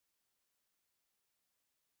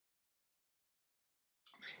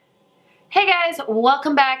Hey guys,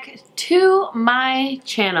 welcome back to my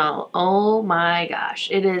channel. Oh my gosh,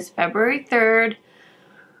 it is February 3rd.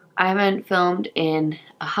 I haven't filmed in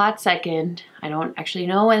a hot second. I don't actually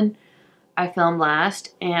know when I filmed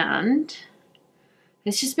last, and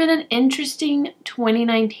it's just been an interesting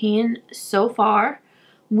 2019 so far.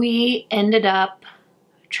 We ended up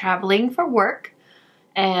traveling for work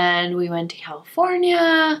and we went to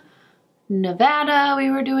California, Nevada, we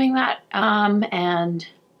were doing that, and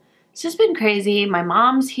it's just been crazy. My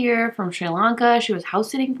mom's here from Sri Lanka. She was house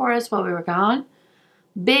sitting for us while we were gone.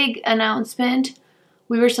 Big announcement.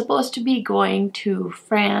 We were supposed to be going to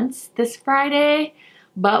France this Friday,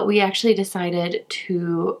 but we actually decided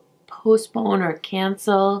to postpone or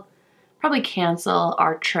probably cancel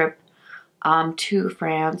our trip to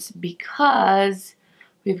France because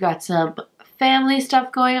we've got some family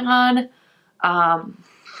stuff going on. I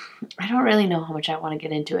don't really know how much I want to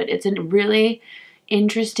get into it. It's a really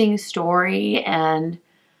interesting story, and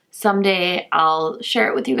someday I'll share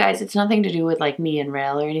it with you guys. It's nothing to do with like me and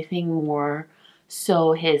Rail or anything, more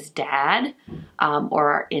so his dad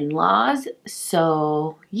or our in-laws.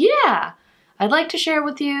 So yeah, I'd like to share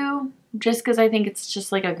with you just because I think it's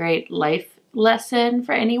just like a great life lesson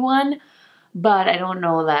for anyone, but I don't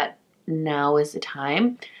know that now is the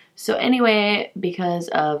time. So anyway, because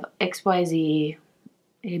of XYZ,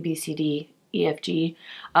 ABCD, EFG,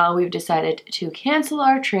 we've decided to cancel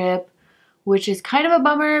our trip, which is kind of a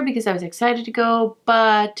bummer because I was excited to go,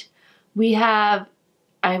 but we have,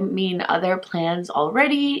 other plans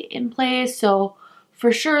already in place. So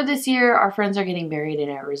for sure this year our friends are getting married in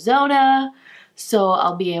Arizona, so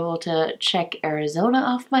I'll be able to check Arizona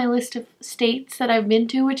off my list of states that I've been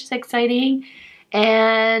to, which is exciting.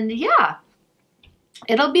 And yeah,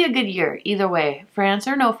 it'll be a good year either way, France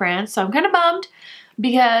or no France. So I'm kind of bummed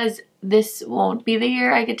because this won't be the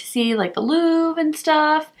year I get to see like the Louvre and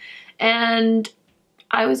stuff. And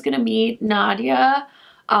I was gonna meet Nadia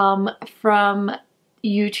from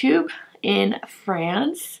YouTube in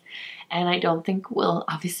France, and I don't think we'll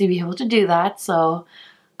obviously be able to do that. So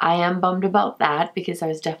I am bummed about that because I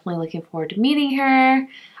was definitely looking forward to meeting her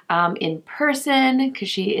in person because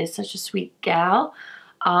she is such a sweet gal.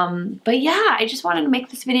 But yeah, I just wanted to make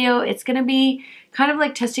this video. It's gonna be kind of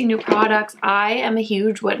like testing new products. I am a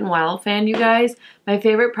huge Wet n Wild fan, you guys. My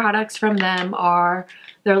favorite products from them are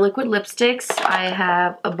their liquid lipsticks. I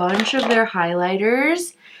have a bunch of their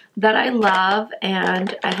highlighters that I love,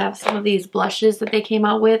 and I have some of these blushes that they came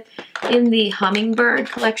out with in the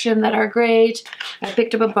Hummingbird collection that are great. I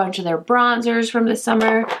picked up a bunch of their bronzers from this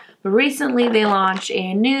summer, but recently they launched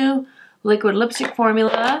a new liquid lipstick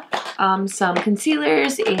formula, some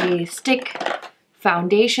concealers, a stick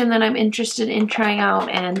foundation that I'm interested in trying out,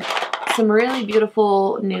 and some really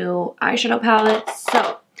beautiful new eyeshadow palettes.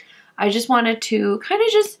 So I just wanted to kind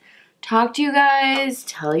of just talk to you guys,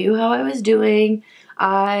 tell you how I was doing.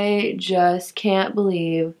 I just can't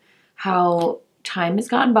believe how time has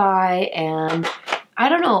gone by, and I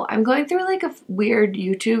don't know, I'm going through like a weird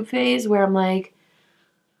YouTube phase where I'm like,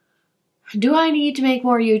 do I need to make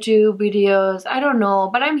more YouTube videos? I don't know,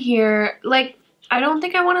 but I'm here. Like, I don't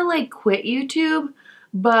think I want to like quit YouTube,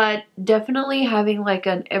 but definitely having like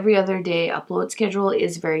an every other day upload schedule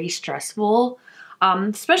is very stressful.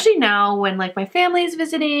 Especially now when like my family is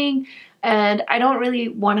visiting and I don't really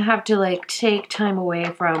want to have to like take time away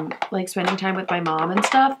from like spending time with my mom and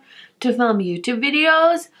stuff to film YouTube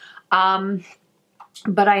videos.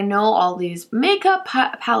 But I know all these makeup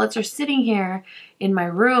palettes are sitting here in my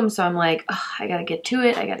room, so I'm like, oh, I gotta get to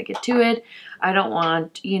it. I gotta get to it. I don't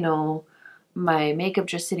want, you know, my makeup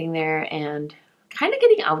just sitting there and kind of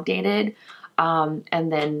getting outdated,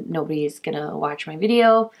 and then nobody's gonna watch my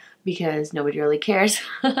video because nobody really cares.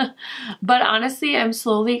 But honestly, I'm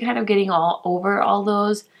slowly kind of getting over all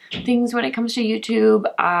those things when it comes to YouTube.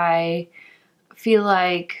 I feel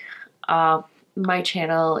like my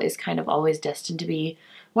channel is kind of always destined to be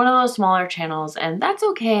one of those smaller channels, and that's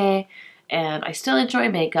okay. And I still enjoy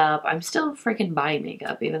makeup. I'm still freaking buying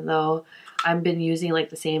makeup, even though I've been using like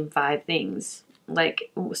the same 5 things,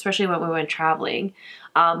 like especially when we went traveling.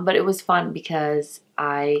 But it was fun because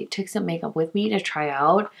I took some makeup with me to try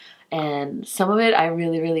out, and some of it I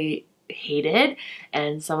really, really hated,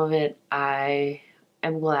 and some of it I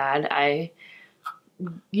am glad I,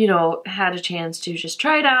 you know, had a chance to just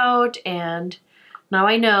try it out, and now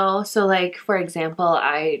I know. So like, for example,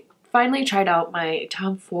 I finally tried out my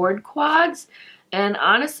Tom Ford quads, and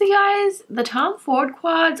honestly guys, the Tom Ford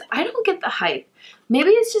quads, I don't get the hype. maybe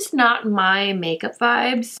it's just not my makeup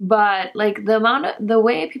vibes, but like the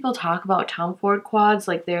way people talk about Tom Ford quads,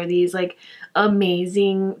 like they're these like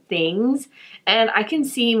amazing things. And I can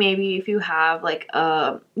see maybe if you have like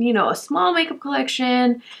a, you know, a small makeup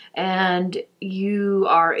collection and you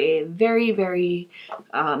are a very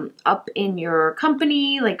up in your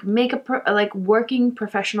company, like like working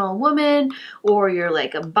professional woman, or you're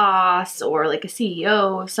like a boss or like a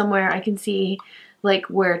CEO somewhere, I can see like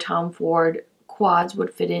where Tom Ford quads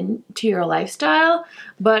would fit into your lifestyle.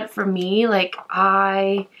 But for me, like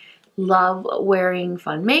I love wearing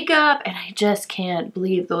fun makeup and I just can't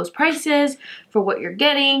believe those prices for what you're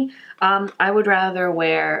getting. I would rather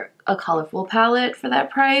wear a colorful palette for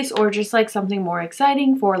that price, or just like something more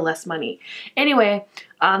exciting for less money. Anyway,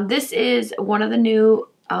 this is one of the new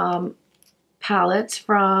palettes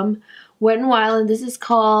from Wet n Wild, and this is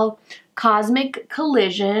called Cosmic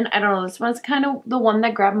Collision. I don't know, this one's kind of the one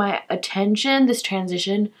that grabbed my attention. This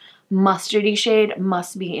transition mustardy shade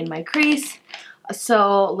must be in my crease.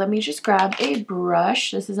 So let me just grab a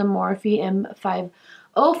brush. This is a Morphe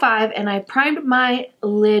M505, and I primed my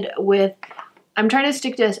lid with, I'm trying to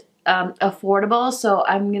stick to affordable, so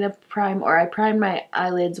I'm gonna I primed my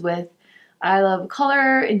eyelids with I Love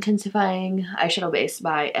Color Intensifying Eyeshadow Base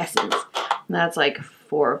by Essence. And that's like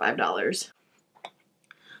 $4 or $5.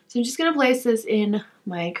 So I'm just gonna place this in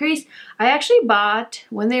my crease. I actually bought,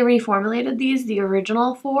 when they reformulated these, the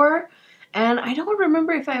original 4, and I don't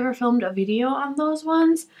remember if I ever filmed a video on those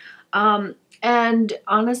ones. And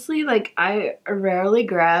honestly, like I rarely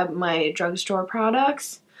grab my drugstore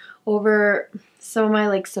products over some of my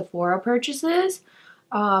like Sephora purchases.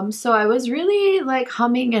 So I was really like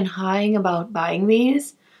humming and hawing about buying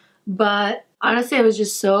these, but honestly I was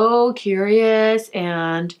just so curious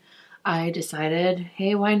and I decided,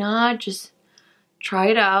 hey, why not just try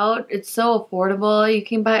it out. It's so affordable. You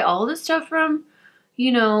can buy all this stuff from,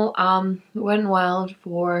 you know, Wet n Wild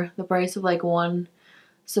for the price of like one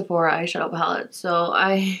Sephora eyeshadow palette. So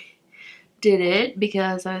I did it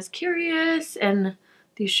because I was curious, and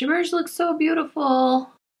these shimmers look so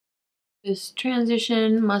beautiful. This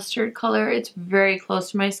transition mustard color, it's very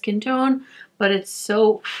close to my skin tone, but it's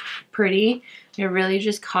so pretty. It really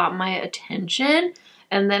just caught my attention.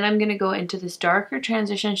 And then I'm gonna go into this darker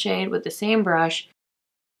transition shade with the same brush.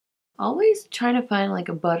 Always trying to find like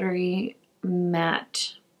a buttery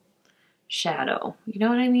matte shadow. You know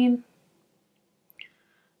what I mean?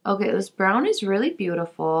 Okay, this brown is really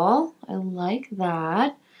beautiful. I like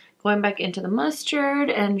that. Going back into the mustard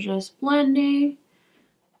and just blending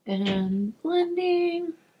and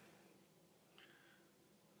blending.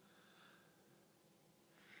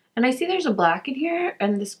 And I see there's a black in here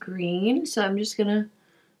and this green, so I'm just gonna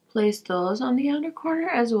place those on the outer corner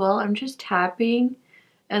as well. I'm just tapping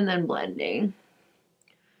and then blending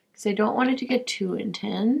because I don't want it to get too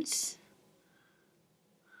intense.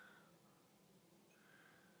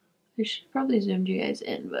 I should probably zoomed you guys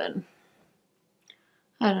in, but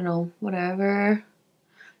I don't know, whatever.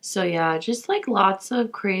 So yeah, just like lots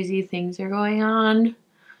of crazy things are going on,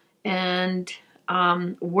 and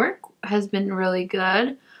work has been really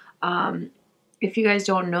good. If you guys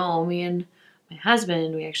don't know, me and my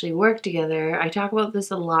husband, we actually work together. I talk about this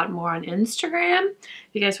a lot more on Instagram. If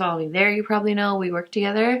you guys follow me there, you probably know we work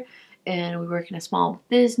together, and we work in a small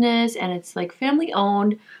business, and it's like family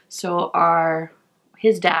owned. So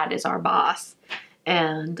his dad is our boss,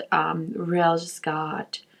 and Rael just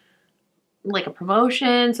got like a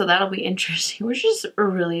promotion, so that'll be interesting. We're just a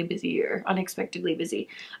really busy year, unexpectedly busy.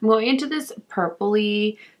 I'm going into this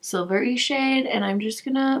purpley silvery shade, and I'm just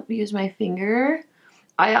gonna use my finger.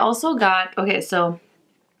 I also got, okay, so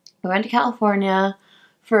I went to California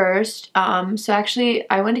first. So actually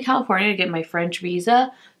I went to California to get my French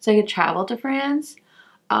visa so I could travel to France,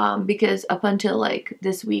 because up until like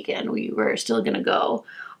this weekend we were still gonna go,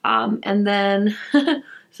 and then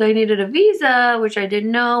so I needed a visa, which I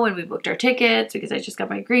didn't know when we booked our tickets because I just got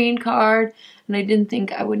my green card and I didn't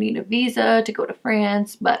think I would need a visa to go to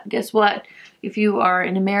France. But guess what? If you are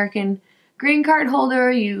an American green card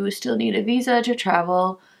holder, you still need a visa to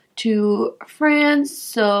travel to France.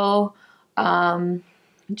 So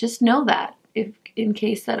just know that, if in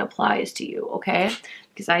case that applies to you, okay?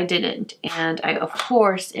 Because I didn't, and I of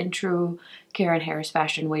course in true Karen Harris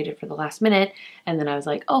fashion waited for the last minute, and then I was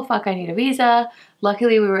like, oh fuck, I need a visa.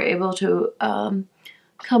 Luckily we were able to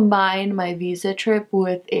combine my visa trip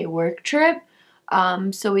with a work trip,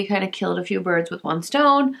 so we kind of killed a few birds with one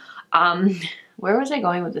stone. Where was I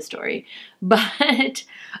going with the story? But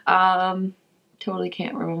totally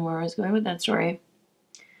can't remember where I was going with that story.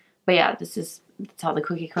 But yeah, that's how the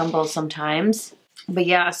cookie crumbles sometimes. But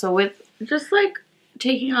yeah, so with just like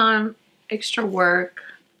taking on extra work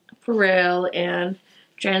for real and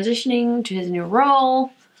transitioning to his new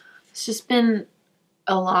role. It's just been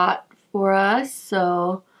a lot for us,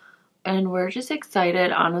 so, and we're just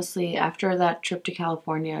excited, honestly, after that trip to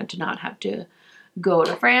California to not have to go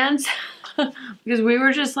to France because we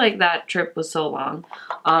were just like, that trip was so long.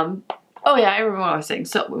 Oh yeah, I remember what I was saying.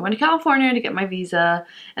 So we went to California to get my visa,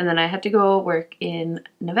 and then I had to go work in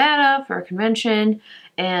Nevada for a convention,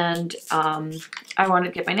 and I wanted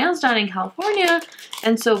to get my nails done in California,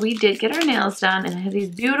 and so we did get our nails done, and I had these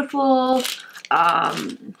beautiful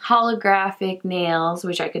holographic nails,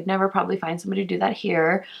 which I could never probably find somebody to do that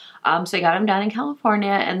here. So I got them done in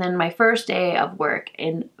California, and then my first day of work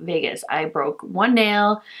in Vegas, I broke one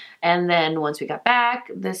nail, and then once we got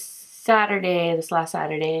back this last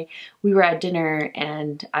Saturday, we were at dinner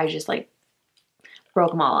and I just like broke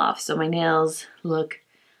them all off. So my nails look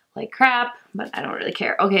like crap, but I don't really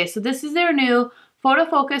care. Okay, so this is their new Photo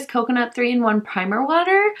Focus Coconut 3-in-1 Primer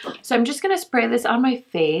Water. So I'm just gonna spray this on my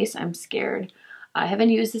face. I'm scared. I haven't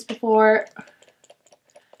used this before.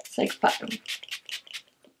 It's like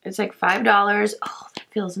 $5. Oh, that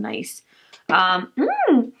feels nice.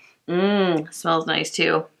 Smells nice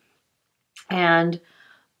too. And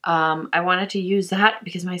I wanted to use that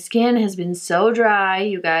because my skin has been so dry,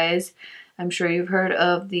 you guys. I'm sure you've heard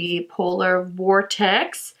of the polar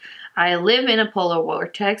vortex. I live in a polar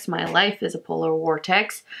vortex. My life is a polar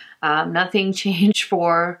vortex. Nothing changed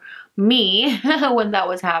for me when that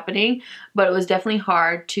was happening, but it was definitely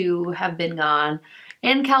hard to have been gone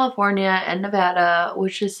in California and Nevada,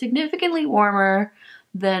 which is significantly warmer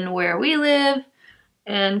than where we live,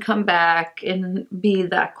 and come back and be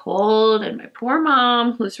that cold. And my poor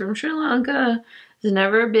mom, who's from Sri Lanka, has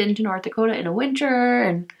never been to North Dakota in a winter,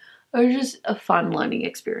 and it was just a fun learning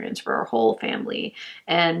experience for our whole family.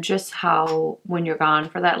 And just how when you're gone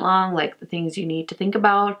for that long, like the things you need to think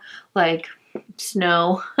about, like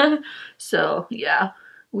snow. So yeah,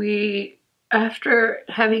 we, after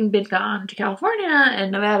having been gone to California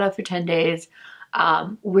and Nevada for 10 days,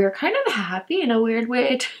 we're kind of happy in a weird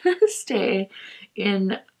way to stay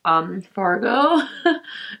in Fargo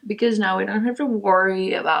because now we don't have to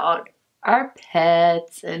worry about our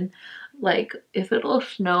pets, and like if it'll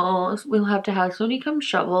snow, we'll have to have somebody come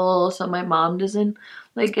shovel so my mom doesn't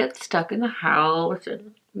like get stuck in the house.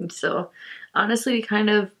 And so honestly, we kind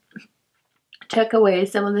of took away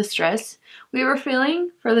some of the stress we were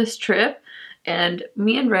feeling for this trip. And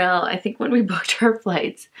me and Rail, I think when we booked our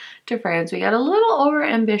flights to France, we got a little over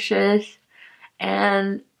ambitious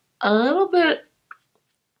and a little bit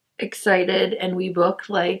excited, and we booked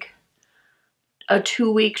like a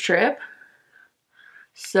 2-week trip.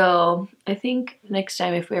 So I think next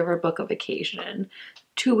time if we ever book a vacation,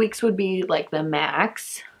 2 weeks would be like the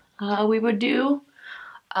max we would do.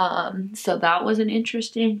 So that was an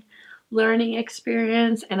interesting learning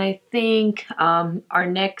experience. And I think our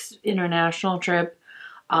next international trip,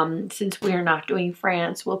 since we're not doing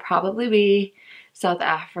France, will probably be South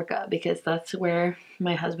Africa, because that's where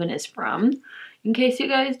my husband is from, in case you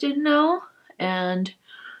guys didn't know. And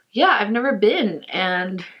yeah, I've never been,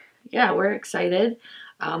 and yeah, we're excited.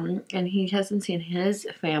 And he hasn't seen his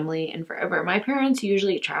family in forever. My parents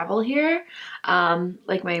usually travel here.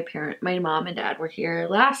 Like my mom and dad were here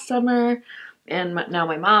last summer, and now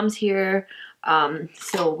my mom's here.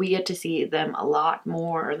 So we get to see them a lot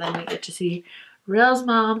more than we get to see Real's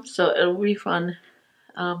mom. So it'll be fun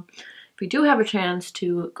if we do have a chance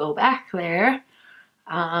to go back there.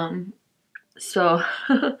 So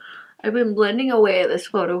I've been blending away this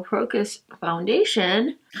Photo Focus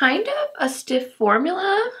foundation. Kind of a stiff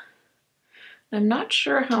formula. I'm not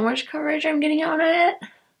sure how much coverage I'm getting out of it.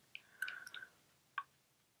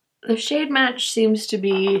 The shade match seems to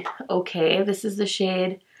be okay. This is the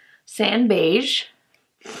shade Sand Beige.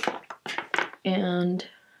 And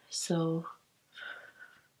so,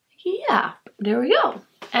 yeah, there we go.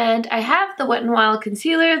 And I have the Wet n Wild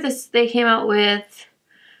concealer. They came out with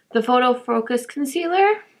the Photo Focus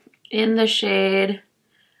concealer in the shade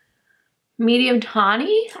Medium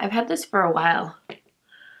Tawny. I've had this for a while.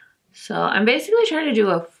 So I'm basically trying to do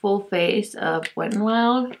a full face of Wet n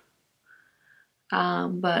Wild.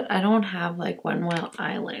 But I don't have like Wet n Wild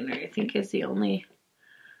eyeliner. I think is the only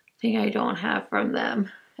thing I don't have from them.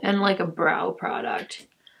 And like a brow product.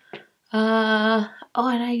 Oh,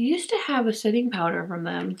 and I used to have a setting powder from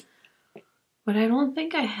them, but I don't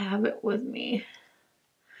think I have it with me.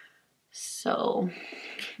 So,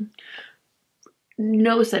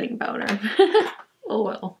 no setting powder. Oh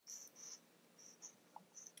well.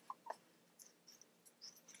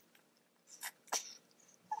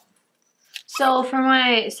 So for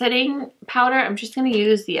my setting powder, I'm just going to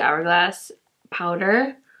use the Hourglass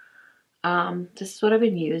powder. This is what I've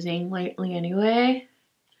been using lately anyway.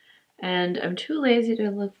 And I'm too lazy to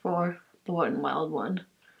look for the Wet n Wild one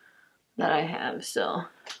that I have, so.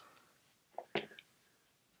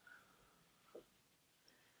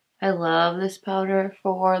 I love this powder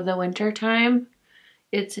for the winter time.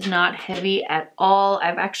 It's not heavy at all.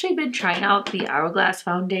 I've actually been trying out the Hourglass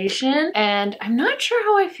foundation and I'm not sure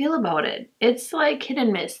how I feel about it. It's like hit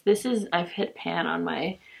and miss. I've hit pan on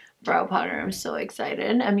my brow powder. I'm so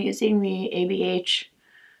excited. I'm using the ABH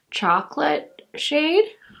chocolate shade.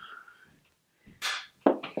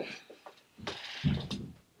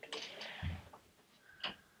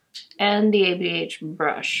 And the ABH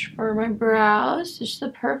brush for my brows. It's the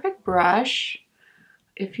perfect brush.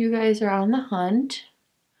 If you guys are on the hunt,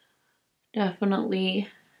 definitely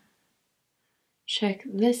check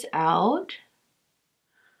this out.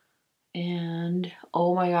 And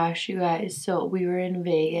oh my gosh, you guys, so we were in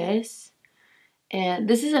Vegas. And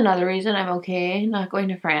this is another reason I'm okay not going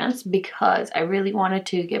to France, because I really wanted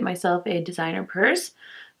to get myself a designer purse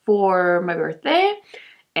for my birthday.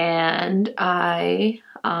 And I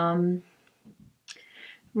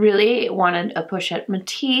really wanted a pochette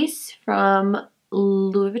Matisse from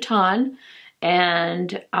Louis Vuitton,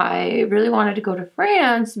 and I really wanted to go to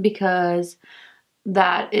France because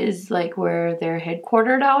that is like where they're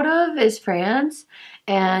headquartered out of, is France.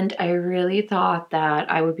 And I really thought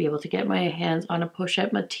that I would be able to get my hands on a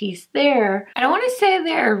pochette Matisse there. I don't want to say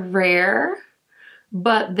they're rare,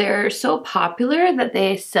 but they're so popular that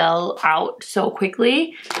they sell out so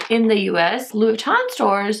quickly in the US. Louis Vuitton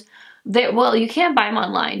stores, well, you can't buy them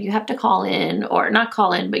online. You have to call in, or not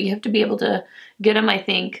call in, but you have to be able to get them, I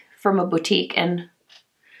think, from a boutique. And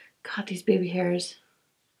God, these baby hairs.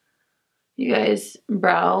 You guys,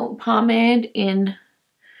 brow pomade in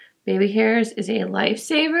baby hairs is a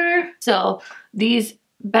lifesaver. So these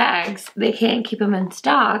bags, they can't keep them in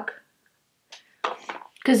stock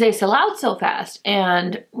because they sell out so fast.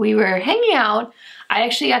 And we were hanging out. I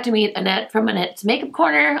actually got to meet Annette from Annette's Makeup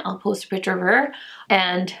Corner. I'll post a picture of her.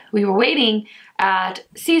 And we were waiting at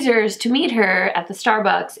Caesars to meet her at the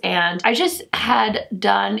Starbucks. And I just had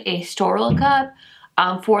done a store lookup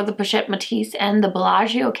for the pochette Matisse, and the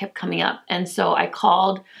Bellagio kept coming up. And so I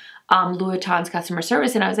called Louis Vuitton's customer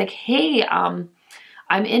service and I was like, hey, I'm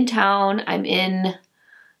in town. I'm in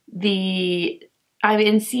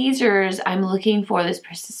Caesars. I'm looking for this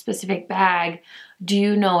specific bag. Do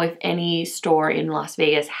you know if any store in Las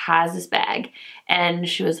Vegas has this bag? And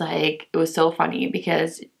she was like, it was so funny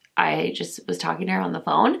because I just was talking to her on the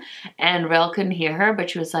phone and Rel couldn't hear her, but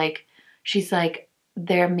she's like,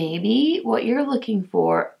 there may be what you're looking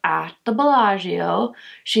for at the Bellagio.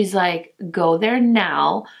 She's like, go there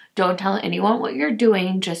now. Don't tell anyone what you're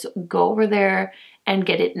doing. Just go over there and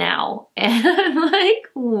get it now. And I'm like,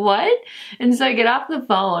 what? And so I get off the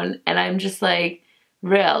phone and I'm just like,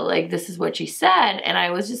 Rel, like, this is what she said. And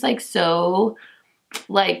I was just like, so,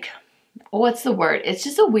 like, what's the word? It's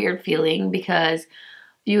just a weird feeling because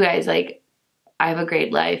you guys, like, I have a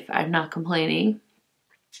great life. I'm not complaining.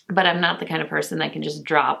 But I'm not the kind of person that can just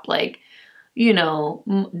drop, like, you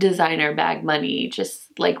know, designer bag money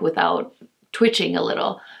just like without twitching a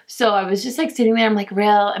little. So I was just like sitting there. I'm like,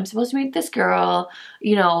 Rel, I'm supposed to meet this girl.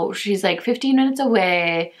 You know, she's like 15 minutes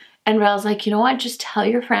away. And Rel's like, you know what? Just tell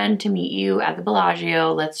your friend to meet you at the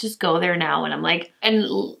Bellagio. Let's just go there now. And I'm like, and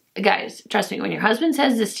guys, trust me, when your husband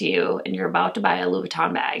says this to you and you're about to buy a Louis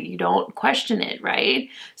Vuitton bag, you don't question it, right?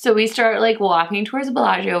 So we start like walking towards the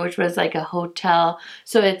Bellagio, which was like a hotel.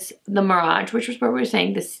 So it's the Mirage, which was where we were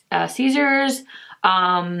saying, this Caesars,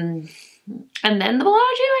 and then the Bellagio,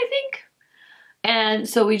 I think. And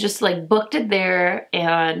so we just like booked it there,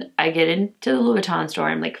 and I get into the Louis Vuitton store.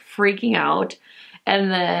 I'm like freaking out.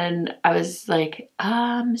 And then I was like,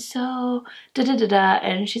 so da-da-da-da.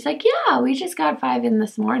 And she's like, yeah, we just got 5 in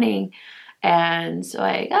this morning. And so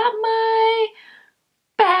I got my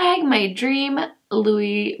bag, my dream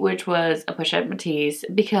Louis, which was a pochette Matisse,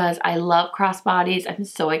 because I love crossbodies. I'm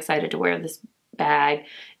so excited to wear this bag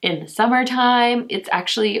in the summertime. It's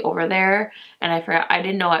actually over there, and I forgot, I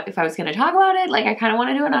didn't know if I was going to talk about it. Like, I kind of want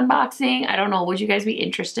to do an unboxing. I don't know, would you guys be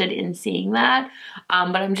interested in seeing that?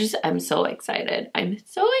 But I'm so excited. I'm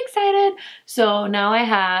so excited. So now I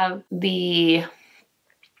have the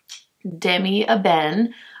Demi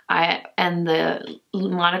Eben and the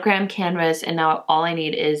monogram canvas, and now all I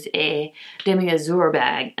need is a Demi Azur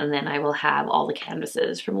bag, and then I will have all the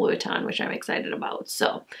canvases from Louis Vuitton, which I'm excited about.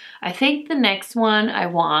 So I think the next one I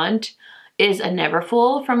want is a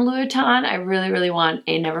Neverfull from Louis Vuitton. I really, really want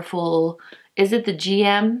a Neverfull. Is it the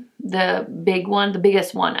GM the big one, the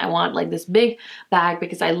biggest one. I want like this big bag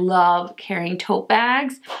because I love carrying tote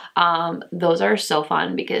bags. Those are so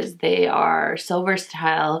fun because they are so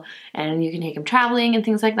versatile and you can take them traveling and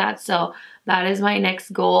things like that. So that is my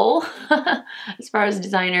next goal as far as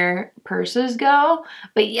designer purses go.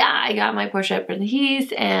 But yeah, I got my push-up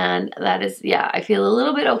Matisse and that is, yeah, I feel a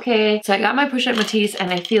little bit okay. So I got my push-up Matisse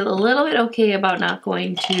and I feel a little bit okay about not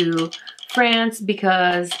going to France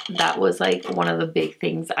because that was like one of the big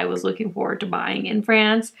things I was looking forward to buying in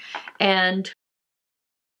France. And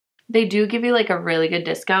they do give you like a really good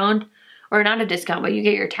discount, or not a discount, but you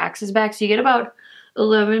get your taxes back. So you get about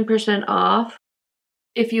 11% off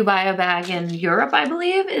if you buy a bag in Europe, I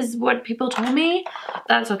believe is what people told me.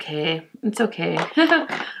 That's okay. It's okay.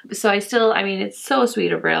 So I mean, it's so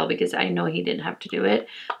sweet of Braille because I know he didn't have to do it,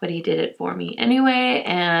 but he did it for me anyway.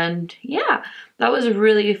 And yeah, that was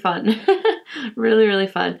really fun. Really, really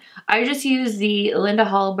fun. I just used the Linda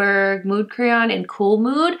Hallberg Mood Crayon in Cool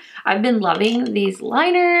Mood. I've been loving these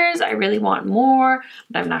liners. I really want more,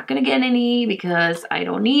 but I'm not going to get any because I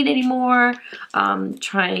don't need any more.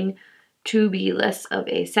 Trying to be less of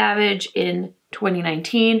a savage in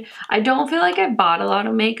 2019. I don't feel like I bought a lot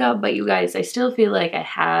of makeup, but you guys, I still feel like I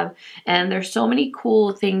have. And there's so many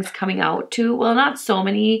cool things coming out too. Well, not so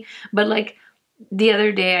many, but like the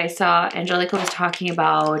other day I saw Angelica was talking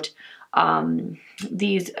about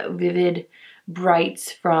these Vivid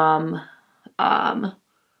Brights from, what's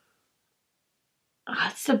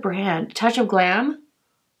the brand? Touch of Glam.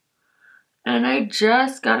 And I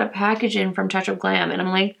just got a package in from Touch of Glam and I'm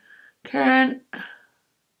like, Karen,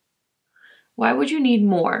 why would you need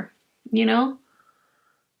more, you know?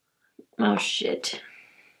 Oh, shit.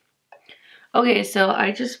 Okay, so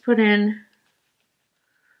I just put in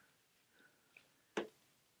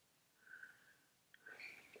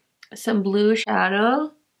some blue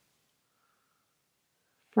shadow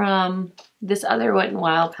from this other Wet n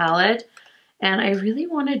Wild palette. And I really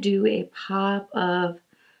want to do a pop of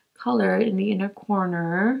color in the inner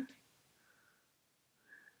corner.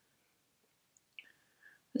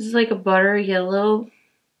 This is like a butter yellow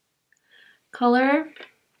color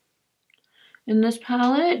in this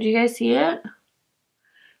palette. Do you guys see it?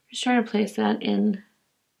 Just trying to place that in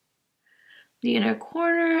the inner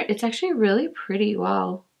corner. It's actually really pretty.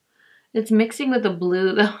 Wow. It's mixing with the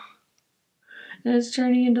blue though. And it's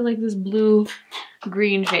turning into like this blue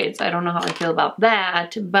green shade. So I don't know how I feel about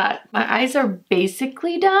that, but my eyes are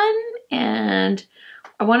basically done and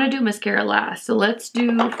I want to do mascara last. So let's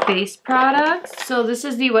do face products. So this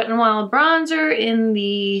is the Wet n Wild bronzer in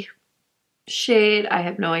the shade I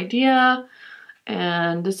have no idea.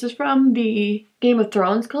 And this is from the Game of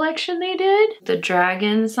Thrones collection they did. The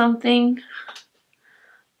dragon something.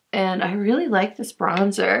 And I really like this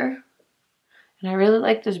bronzer. And I really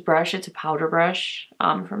like this brush. It's a powder brush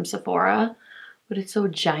from Sephora. But it's so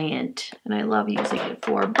giant. And I love using it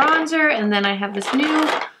for bronzer. And then I have this new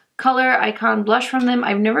Color Icon blush from them.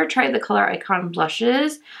 I've never tried the Color Icon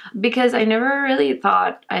blushes because I never really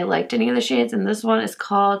thought I liked any of the shades. And this one is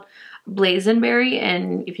called Blazonberry.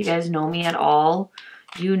 And if you guys know me at all,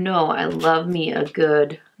 you know I love me a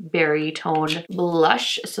good berry toned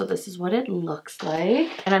blush. So this is what it looks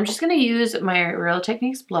like. And I'm just going to use my Real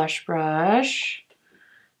Techniques blush brush.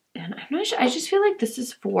 And I'm not sure, I just feel like this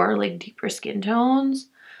is for like deeper skin tones,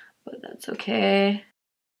 but that's okay.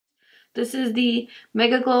 This is the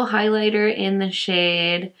Mega Glow highlighter in the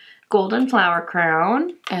shade Golden Flower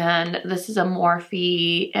Crown. And this is a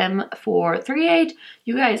Morphe M438.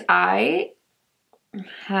 You guys, I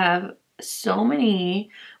have so many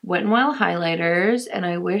Wet n Wild highlighters and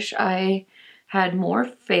I wish I had more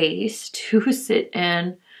face to sit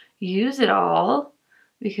and use it all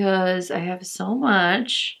because I have so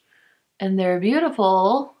much and they're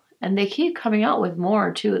beautiful and they keep coming out with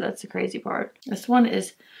more too. That's the crazy part. This one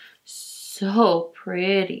is so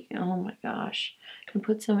pretty. Oh my gosh. I can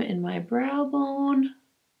put some in my brow bone.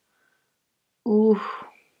 Ooh.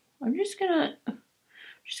 I'm just gonna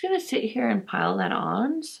sit here and pile that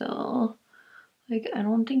on. So like I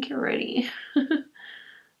don't think you're ready.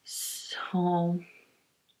 So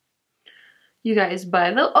you guys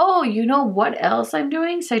oh, you know what else I'm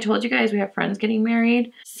doing? So I told you guys we have friends getting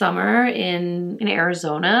married summer in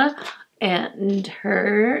Arizona. And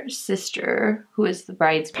her sister, who is the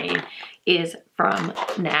bridesmaid, is from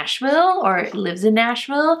Nashville or lives in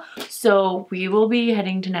Nashville. So we will be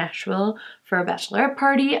heading to Nashville for a bachelorette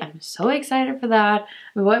party. I'm so excited for that.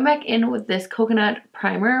 I'm going back in with this coconut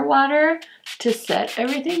primer water to set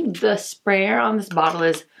everything. The sprayer on this bottle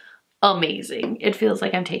is amazing. It feels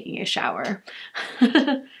like I'm taking a shower.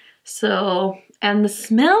 So And the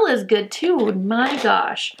smell is good too, my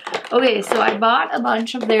gosh. Okay, so I bought a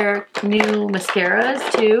bunch of their new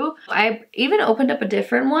mascaras too. I even opened up a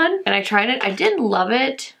different one and I tried it. I didn't love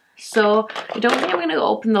it, so I don't think I'm gonna go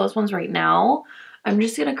open those ones right now. I'm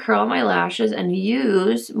just gonna curl my lashes and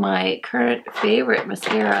use my current favorite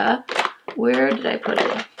mascara. Where did I put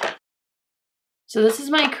it? So this is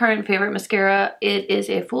my current favorite mascara. It is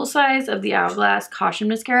a full size of the Hourglass Caution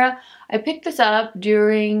Mascara. I picked this up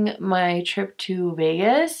during my trip to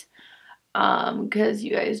Vegas because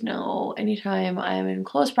you guys know anytime I'm in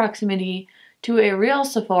close proximity to a real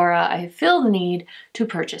Sephora, I feel the need to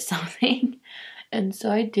purchase something. And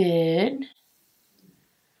so I did.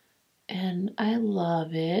 And I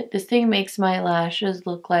love it. This thing makes my lashes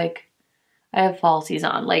look like I have falsies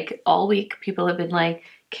on. Like all week people have been like,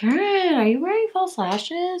 Karen, are you wearing false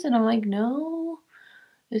lashes? And I'm like, no,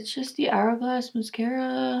 it's just the Hourglass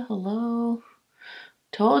mascara. Hello.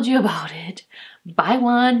 Told you about it. Buy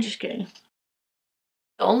one. Just kidding.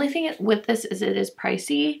 The only thing with this is it is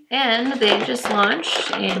pricey. And they just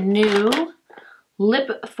launched a new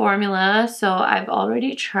lip formula. So I've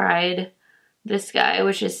already tried this guy,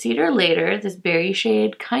 which is Cedar Later. This berry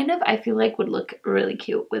shade kind of, I feel like would look really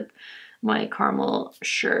cute with my caramel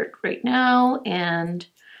shirt right now. And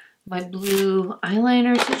my blue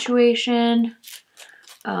eyeliner situation.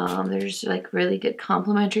 There's like really good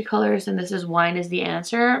complementary colors, and this is Wine is the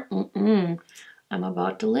Answer. I'm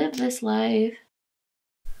about to live this life.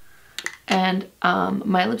 And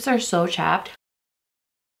my lips are so chapped.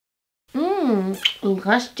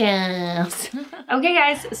 Luscious. Okay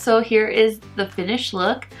guys, so here is the finished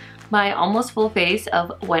look. My almost full face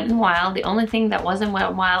of Wet n Wild. The only thing that wasn't Wet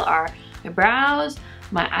n Wild are my brows,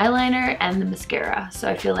 my eyeliner, and the mascara. So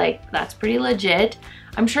I feel like that's pretty legit.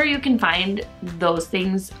 I'm sure you can find those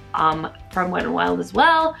things from Wet n Wild as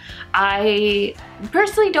well. I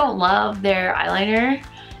personally don't love their eyeliner,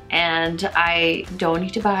 and I don't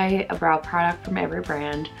need to buy a brow product from every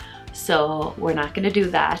brand, so we're not gonna do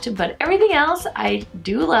that. But everything else I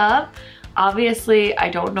do love. Obviously, I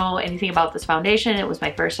don't know anything about this foundation. It was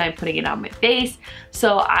my first time putting it on my face.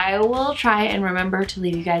 So I will try and remember to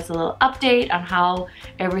leave you guys a little update on how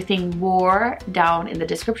everything wore down in the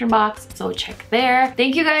description box. So check there.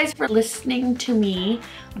 Thank you guys for listening to me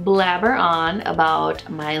blabber on about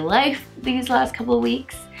my life these last couple of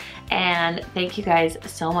weeks. And thank you guys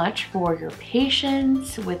so much for your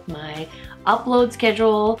patience with my upload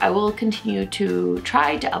schedule. I will continue to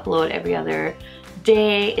try to upload every other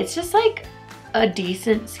day. It's just like a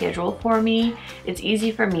decent schedule for me. It's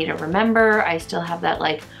easy for me to remember. I still have that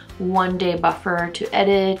like 1 day buffer to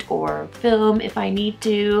edit or film if I need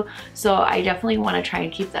to. So I definitely want to try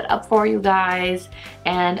and keep that up for you guys.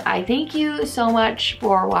 And I thank you so much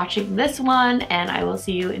for watching this one, and I will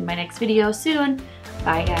see you in my next video soon.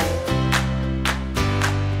 Bye guys.